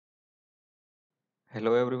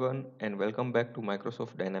Hello everyone and welcome back to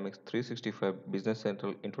Microsoft Dynamics 365 Business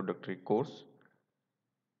Central Introductory course.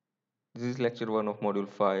 This is lecture 1 of module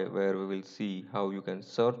 5 where we will see how you can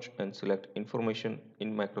search and select information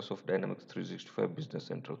in Microsoft Dynamics 365 Business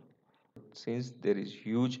Central. Since there is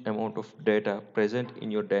huge amount of data present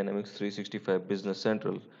in your Dynamics 365 Business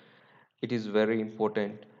Central, it is very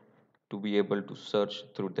important to be able to search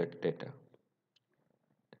through that data.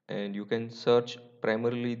 And you can search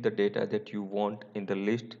primarily the data that you want in the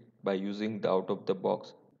list by using the out of the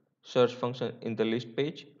box search function in the list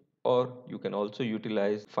page, or you can also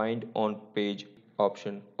utilize find on page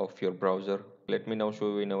option of your browser. Let me now show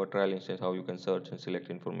you in our trial instance how you can search and select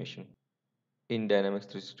information in Dynamics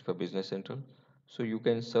 365 Business Central. So you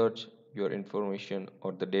can search your information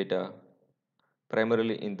or the data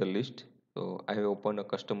primarily in the list. So I have opened a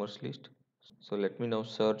customers list. So let me now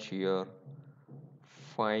search here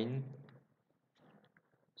find.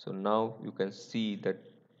 So now you can see that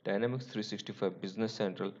Dynamics 365 Business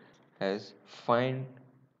Central has find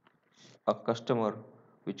a customer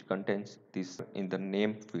which contains this in the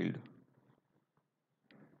name field.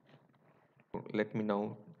 Let me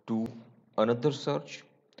now do another search.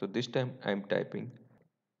 So this time I am typing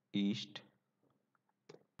East.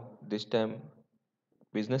 This time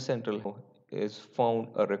Business Central is found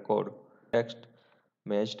a record text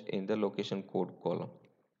matched in the location code column.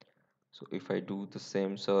 So if I do the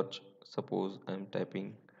same search, suppose I'm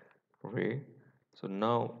typing Ray. So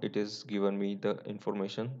now it is given me the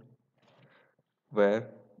information where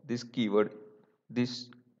this keyword, this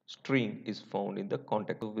string is found in the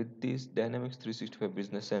context. So with this Dynamics 365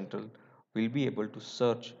 Business Central, we'll be able to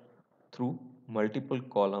search through multiple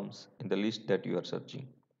columns in the list that you are searching.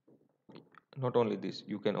 Not only this,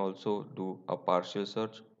 you can also do a partial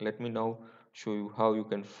search. Let me now show you how you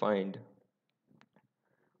can find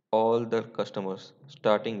all the customers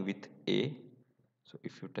starting with A. So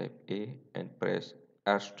if you type A and press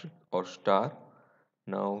asterisk or star,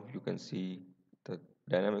 now you can see the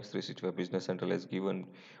Dynamics 365 Business Central has given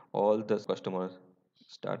all the customers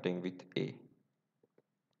starting with A.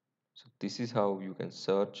 So this is how you can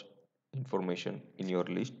search information in your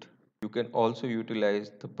list. You can also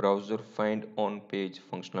utilize the browser find on page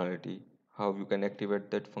functionality. How you can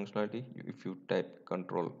activate that functionality? If you type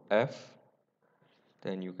Control F,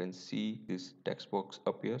 then you can see this text box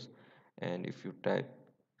appears, and if you type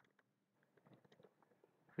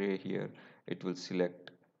Ray here, it will select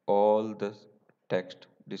all the text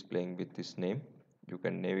displaying with this name. You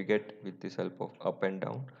can navigate with this help of up and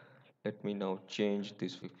down. Let me now change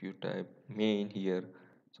this. If you type main here,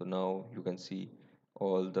 so now you can see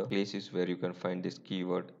all the places where you can find this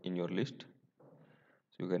keyword in your list.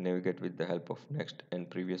 So you can navigate with the help of next and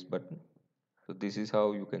previous button. So this is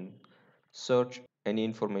how you can search any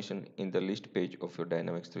information in the list page of your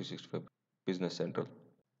Dynamics 365 Business Central.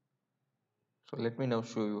 So let me now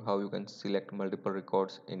show you how you can select multiple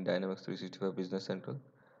records in Dynamics 365 Business Central.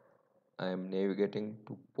 I am navigating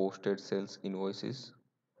to posted sales invoices.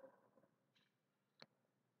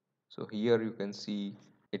 So here you can see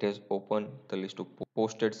it has opened the list of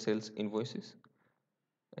posted sales invoices.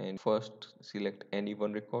 And first select any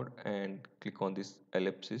one record and click on this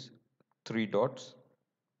ellipsis, three dots.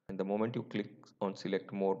 And the moment you click on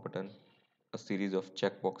select more button, a series of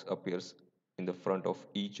checkbox appears in the front of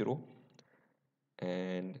each row.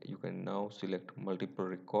 And you can now select multiple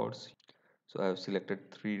records. So I have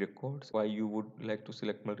selected three records. Why you would like to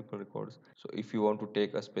select multiple records? So if you want to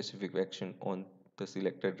take a specific action on the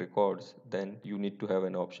selected records, then you need to have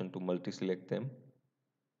an option to multi-select them.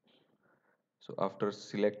 So after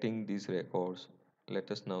selecting these records,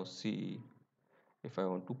 let us now see if I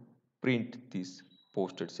want to print these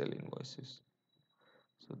posted sale invoices.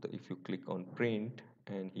 So if you click on print,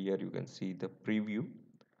 and here you can see the preview.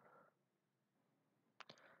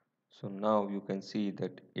 So now you can see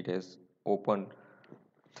that it has opened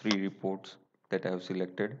three reports that I have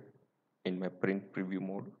selected in my print preview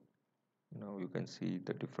mode. Now you can see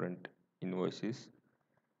the different invoices.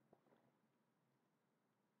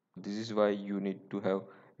 This is why you need to have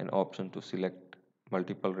an option to select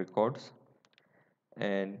multiple records.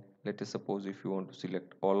 And let us suppose if you want to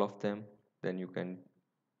select all of them, then you can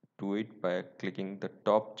do it by clicking the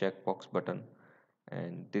top checkbox button,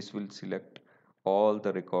 and this will select all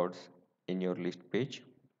the records in your list page.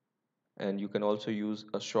 And you can also use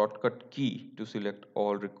a shortcut key to select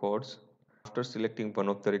all records. After selecting one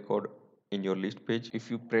of the record in your list page,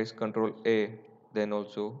 if you press Ctrl A, then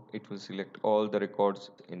also it will select all the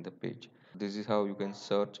records in the page. This is how you can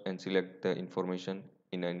search and select the information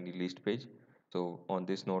in any list page. So on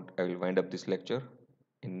this note, I will wind up this lecture.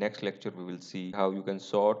 In next lecture, we will see how you can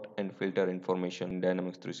sort and filter information in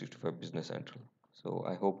Dynamics 365 Business Central. So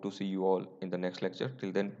I hope to see you all in the next lecture.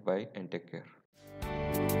 Till then, bye and take care.